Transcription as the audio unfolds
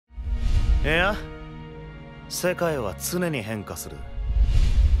いや、世界は常に変化する。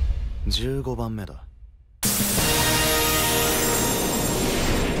15番目だ。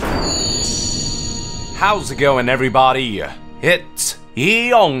How's it going, everybody? It's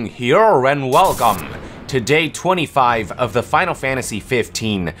Young here, and welcome to day 25 of the Final Fantasy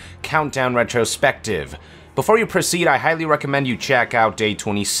XV Countdown Retrospective. Before you proceed, I highly recommend you check out day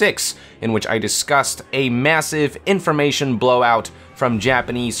 26, in which I discussed a massive information blowout from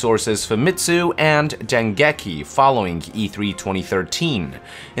Japanese sources Famitsu and Dengeki following E3 2013.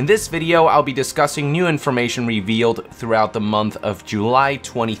 In this video, I'll be discussing new information revealed throughout the month of July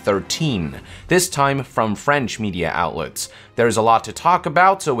 2013, this time from French media outlets. There's a lot to talk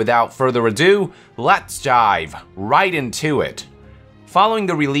about, so without further ado, let's dive right into it. Following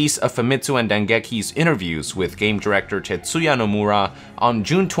the release of Famitsu and Dengeki's interviews with game director Tetsuya Nomura on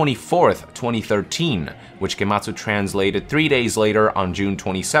June 24th, 2013, which Gematsu translated 3 days later on June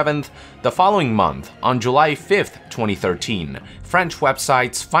 27th, the following month, on July 5th, 2013, French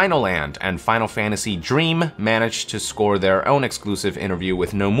websites Finaland and Final Fantasy Dream managed to score their own exclusive interview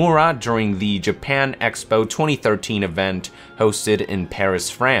with Nomura during the Japan Expo 2013 event hosted in Paris,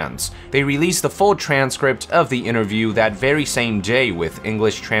 France. They released the full transcript of the interview that very same day with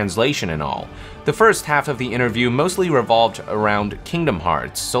English translation and all. The first half of the interview mostly revolved around Kingdom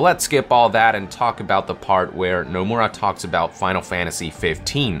Hearts, so let's skip all that and talk about the part where Nomura talks about Final Fantasy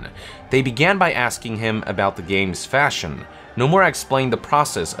XV. They began by asking him about the game's fashion. Nomura explained the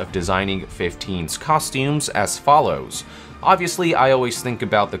process of designing 15's costumes as follows. Obviously, I always think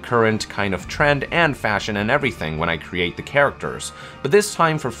about the current kind of trend and fashion and everything when I create the characters, but this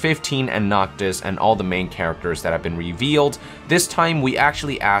time for 15 and Noctis and all the main characters that have been revealed, this time we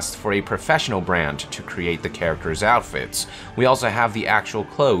actually asked for a professional brand to create the characters' outfits. We also have the actual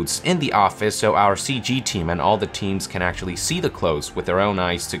clothes in the office so our CG team and all the teams can actually see the clothes with their own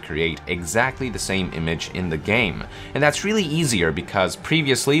eyes to create exactly the same image in the game. And that's really easier because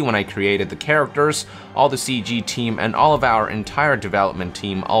previously when I created the characters, all the CG team and all of our entire development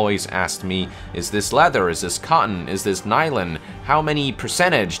team always asked me, is this leather, is this cotton, is this nylon, how many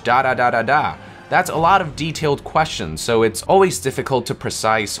percentage, da da da da da. That's a lot of detailed questions, so it's always difficult to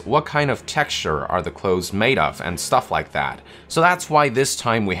precise what kind of texture are the clothes made of and stuff like that. So that's why this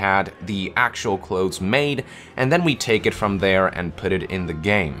time we had the actual clothes made, and then we take it from there and put it in the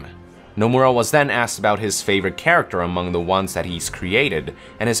game. Nomura was then asked about his favorite character among the ones that he's created,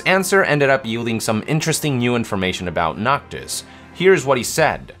 and his answer ended up yielding some interesting new information about Noctis. Here's what he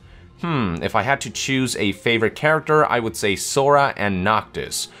said. If I had to choose a favorite character, I would say Sora and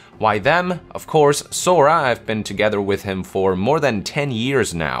Noctis. Why them? Of course, Sora, I've been together with him for more than 10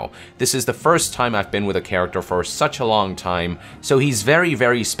 years now. This is the first time I've been with a character for such a long time, so he's very,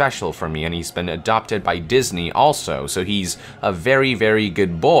 very special for me, and he's been adopted by Disney also, so he's a very, very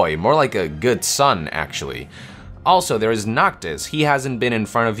good boy, more like a good son, actually. Also, there is Noctis. He hasn't been in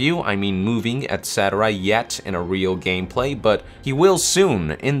front of you, I mean moving, etc. yet in a real gameplay, but he will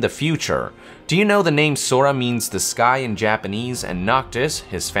soon, in the future. Do you know the name Sora means the sky in Japanese, and Noctis,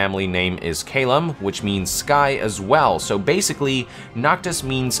 his family name is Kalem, which means sky as well, so basically, Noctis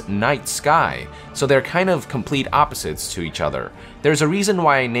means night sky, so they're kind of complete opposites to each other. There's a reason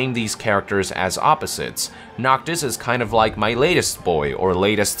why I named these characters as opposites. Noctis is kind of like my latest boy, or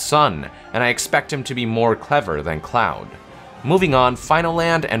latest son, and I expect him to be more clever than Cloud. Moving on,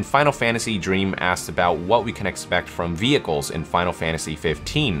 Finaland and Final Fantasy Dream asked about what we can expect from vehicles in Final Fantasy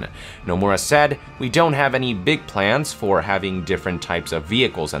XV. Nomura said, we don't have any big plans for having different types of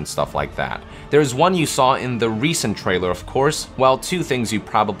vehicles and stuff like that. There's one you saw in the recent trailer, of course. Well, two things you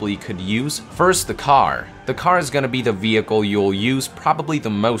probably could use. First, the car. The car is gonna be the vehicle you'll use probably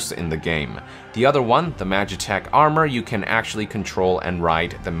the most in the game. The other one, the Magitech armor, you can actually control and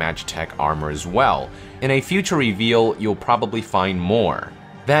ride the Magitech armor as well. In a future reveal, you'll probably find more.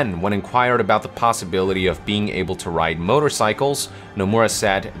 Then, when inquired about the possibility of being able to ride motorcycles, Nomura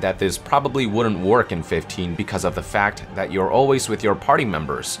said that this probably wouldn't work in 15 because of the fact that you're always with your party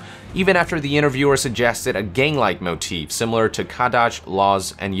members. Even after the interviewer suggested a gang-like motif similar to Kadash,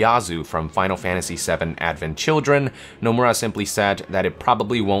 Laws, and Yazu from Final Fantasy VII Advent Children, Nomura simply said that it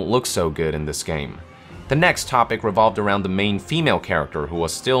probably won't look so good in this game. The next topic revolved around the main female character, who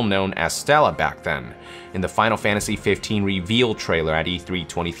was still known as Stella back then. In the Final Fantasy XV reveal trailer at E3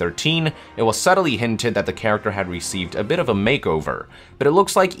 2013, it was subtly hinted that the character had received a bit of a makeover, but it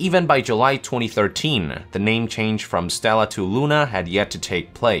looks like even by July 2013, the name change from Stella to Luna had yet to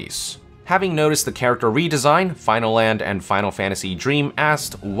take place. Having noticed the character redesign, Finaland and Final Fantasy Dream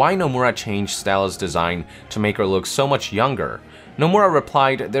asked why Nomura changed Stella's design to make her look so much younger. Nomura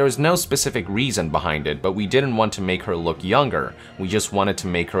replied, "There is no specific reason behind it, but we didn't want to make her look younger. We just wanted to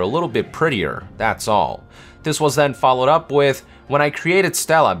make her a little bit prettier, that's all." This was then followed up with, "When I created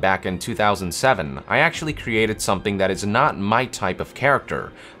Stella back in 2007, I actually created something that is not my type of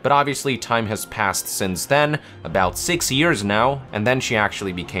character, but obviously time has passed since then, about 6 years now, and then she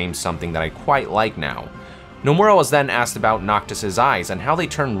actually became something that I quite like now." Nomura was then asked about Noctis's eyes and how they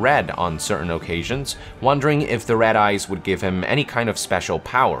turn red on certain occasions, wondering if the red eyes would give him any kind of special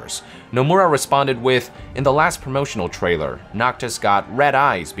powers. Nomura responded with, "In the last promotional trailer, Noctis got red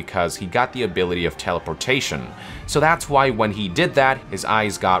eyes because he got the ability of teleportation, so that's why when he did that, his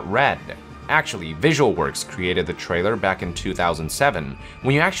eyes got red." Actually, VisualWorks created the trailer back in 2007.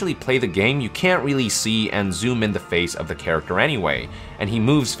 When you actually play the game, you can't really see and zoom in the face of the character anyway, and he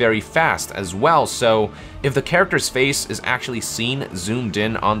moves very fast as well, so if the character's face is actually seen zoomed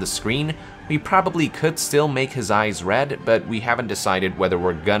in on the screen, we probably could still make his eyes red, but we haven't decided whether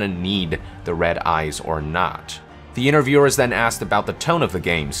we're gonna need the red eyes or not. The interviewers then asked about the tone of the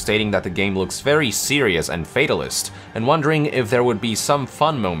game, stating that the game looks very serious and fatalist, and wondering if there would be some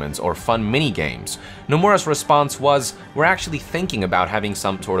fun moments or fun mini-games. Nomura's response was, "We're actually thinking about having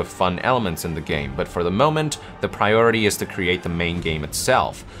some sort of fun elements in the game, but for the moment, the priority is to create the main game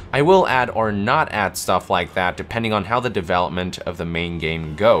itself. I will add or not add stuff like that depending on how the development of the main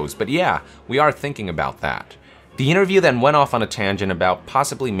game goes, but yeah, we are thinking about that." The interview then went off on a tangent about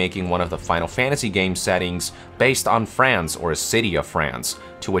possibly making one of the Final Fantasy game settings based on France or a city of France,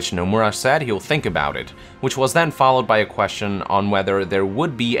 to which Nomura said he'll think about it, which was then followed by a question on whether there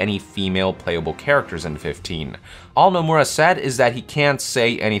would be any female playable characters in 15. All Nomura said is that he can't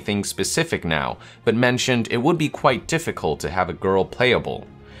say anything specific now, but mentioned it would be quite difficult to have a girl playable.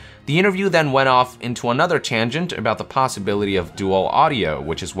 The interview then went off into another tangent about the possibility of dual audio,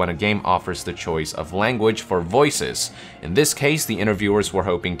 which is when a game offers the choice of language for voices. In this case, the interviewers were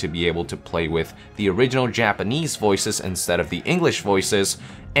hoping to be able to play with the original Japanese voices instead of the English voices,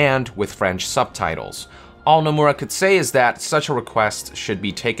 and with French subtitles. All Nomura could say is that such a request should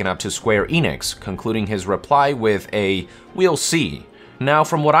be taken up to Square Enix, concluding his reply with a "we'll see." Now,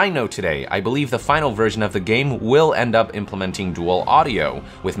 from what I know today, I believe the final version of the game will end up implementing dual audio,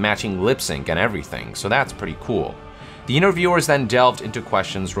 with matching lip sync and everything, so that's pretty cool. The interviewers then delved into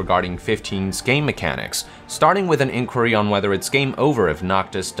questions regarding 15's game mechanics, starting with an inquiry on whether it's game over if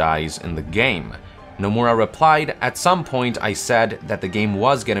Noctis dies in the game. Nomura replied, "At some point I said that the game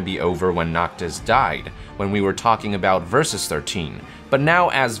was gonna be over when Noctis died, when we were talking about Versus 13, but now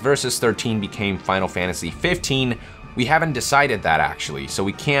as Versus 13 became Final Fantasy 15, we haven't decided that actually, so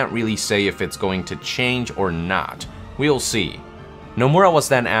we can't really say if it's going to change or not. We'll see." Nomura was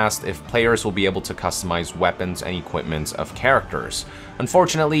then asked if players will be able to customize weapons and equipments of characters.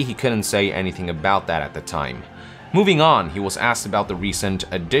 Unfortunately, he couldn't say anything about that at the time. Moving on, he was asked about the recent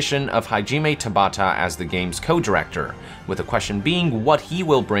addition of Hajime Tabata as the game's co-director, with the question being what he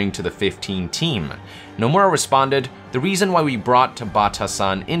will bring to the 15 team. Nomura responded, "The reason why we brought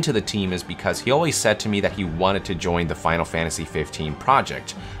Tabata-san into the team is because he always said to me that he wanted to join the Final Fantasy 15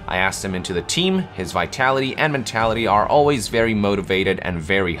 project. I asked him into the team, his vitality and mentality are always very motivated and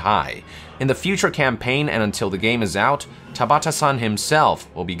very high. In the future campaign and until the game is out, Tabata-san himself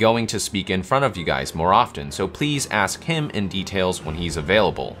will be going to speak in front of you guys more often, so please ask him in details when he's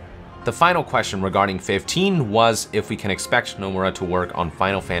available." The final question regarding 15 was if we can expect Nomura to work on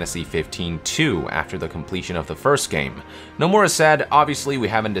Final Fantasy 15-2 after the completion of the first game. Nomura said, "Obviously we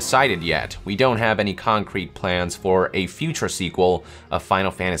haven't decided yet. We don't have any concrete plans for a future sequel of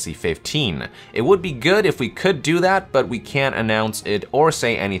Final Fantasy 15. It would be good if we could do that, but we can't announce it or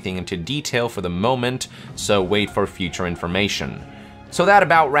say anything into detail for the moment, so wait for future information." So that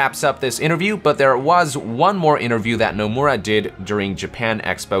about wraps up this interview, but there was one more interview that Nomura did during Japan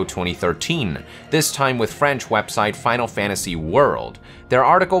Expo 2013, this time with French website Final Fantasy World. Their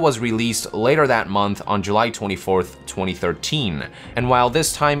article was released later that month on July 24th, 2013, and while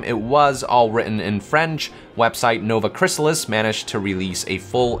this time it was all written in French, website Nova Chrysalis managed to release a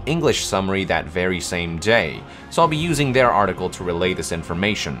full English summary that very same day, so I'll be using their article to relay this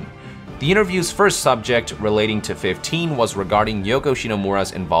information. The interview's first subject relating to 15 was regarding Yoko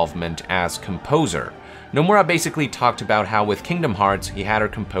Shinomura's involvement as composer. Nomura basically talked about how with Kingdom Hearts he had her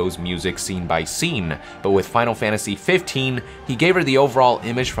compose music scene by scene, but with Final Fantasy 15 he gave her the overall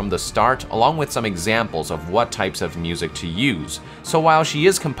image from the start along with some examples of what types of music to use. So while she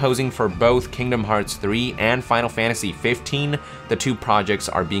is composing for both Kingdom Hearts 3 and Final Fantasy 15, the two projects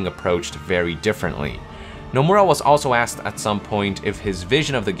are being approached very differently. Nomura was also asked at some point if his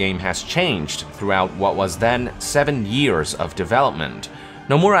vision of the game has changed throughout what was then 7 years of development.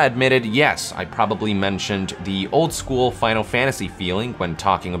 Nomura admitted, yes, I probably mentioned the old school Final Fantasy feeling when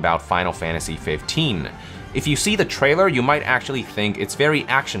talking about Final Fantasy 15. If you see the trailer, you might actually think it's very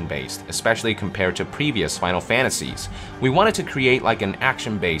action-based, especially compared to previous Final Fantasies. We wanted to create like an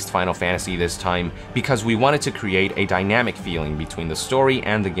action-based Final Fantasy this time because we wanted to create a dynamic feeling between the story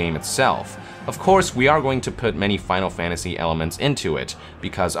and the game itself. Of course, we are going to put many Final Fantasy elements into it,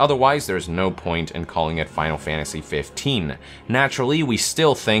 because otherwise there's no point in calling it Final Fantasy 15. Naturally, we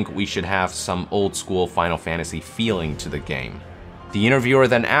still think we should have some old-school Final Fantasy feeling to the game. The interviewer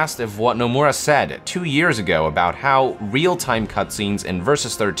then asked if what Nomura said 2 years ago about how real-time cutscenes in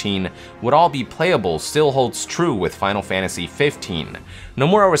Versus 13 would all be playable still holds true with Final Fantasy 15.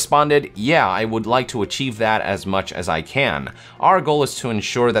 Nomura responded, yeah, I would like to achieve that as much as I can. Our goal is to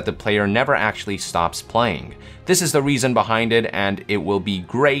ensure that the player never actually stops playing. This is the reason behind it, and it will be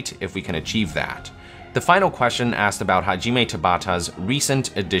great if we can achieve that. The final question asked about Hajime Tabata's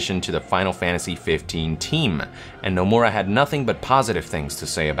recent addition to the Final Fantasy 15 team, and Nomura had nothing but positive things to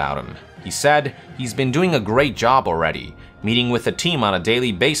say about him. He said, he's been doing a great job already, meeting with the team on a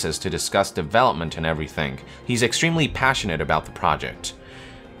daily basis to discuss development and everything. He's extremely passionate about the project.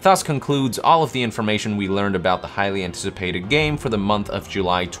 Thus concludes all of the information we learned about the highly anticipated game for the month of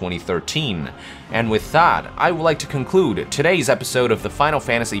July 2013. And with that, I would like to conclude today's episode of the Final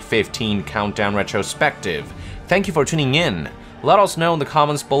Fantasy 15 Countdown Retrospective. Thank you for tuning in. Let us know in the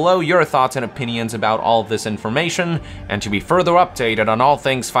comments below your thoughts and opinions about all of this information, and to be further updated on all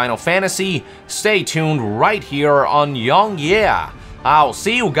things Final Fantasy, stay tuned right here on Young Yeah. I'll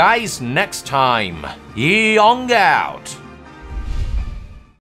see you guys next time. Young out!